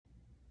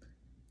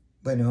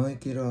Bueno, hoy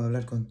quiero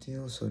hablar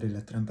contigo sobre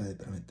la trampa de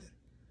prometer.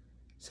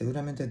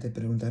 Seguramente te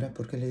preguntarás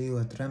por qué le digo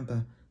a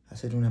trampa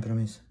hacer una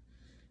promesa.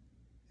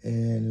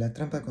 La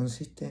trampa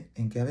consiste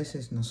en que a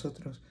veces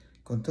nosotros,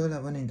 con toda la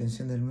buena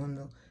intención del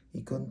mundo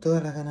y con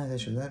todas las ganas de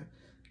ayudar,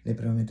 le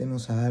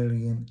prometemos a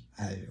alguien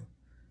algo.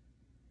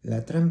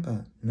 La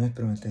trampa no es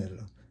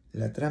prometerlo,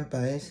 la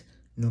trampa es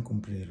no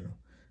cumplirlo,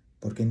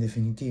 porque en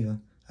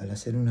definitiva, al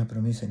hacer una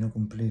promesa y no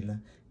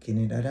cumplirla,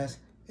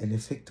 generarás el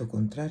efecto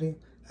contrario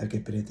al que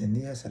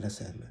pretendías al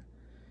hacerla.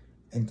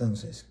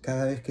 Entonces,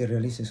 cada vez que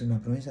realices una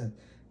promesa,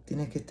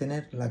 tienes que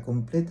tener la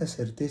completa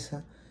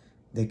certeza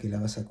de que la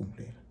vas a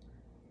cumplir.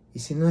 Y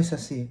si no es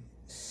así,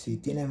 si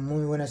tienes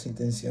muy buenas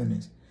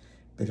intenciones,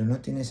 pero no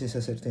tienes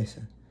esa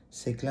certeza,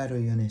 sé claro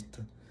y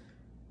honesto.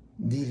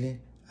 Dile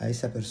a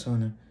esa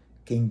persona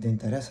que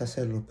intentarás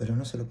hacerlo, pero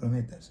no se lo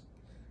prometas.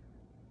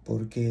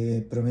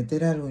 Porque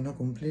prometer algo y no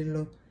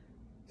cumplirlo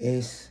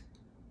es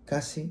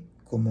casi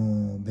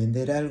como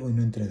vender algo y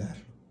no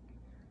entregarlo.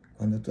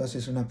 Cuando tú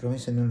haces una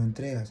promesa y no lo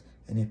entregas,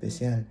 en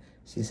especial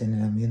si es en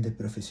el ambiente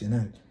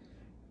profesional,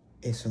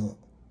 eso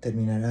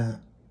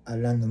terminará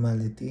hablando mal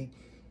de ti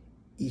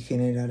y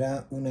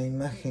generará una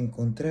imagen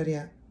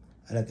contraria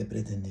a la que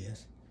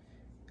pretendías.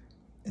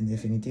 En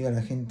definitiva,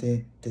 la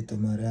gente te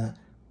tomará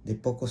de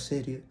poco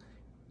serio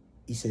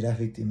y serás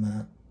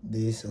víctima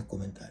de esos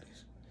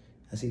comentarios.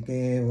 Así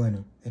que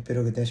bueno,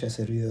 espero que te haya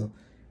servido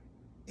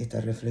esta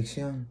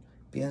reflexión.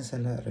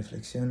 Piénsala,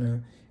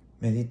 reflexiona,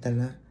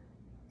 medítala.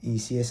 Y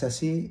si es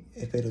así,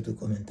 espero tus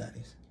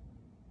comentarios.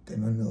 Te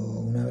mando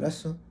un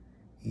abrazo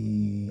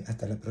y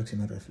hasta la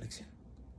próxima reflexión.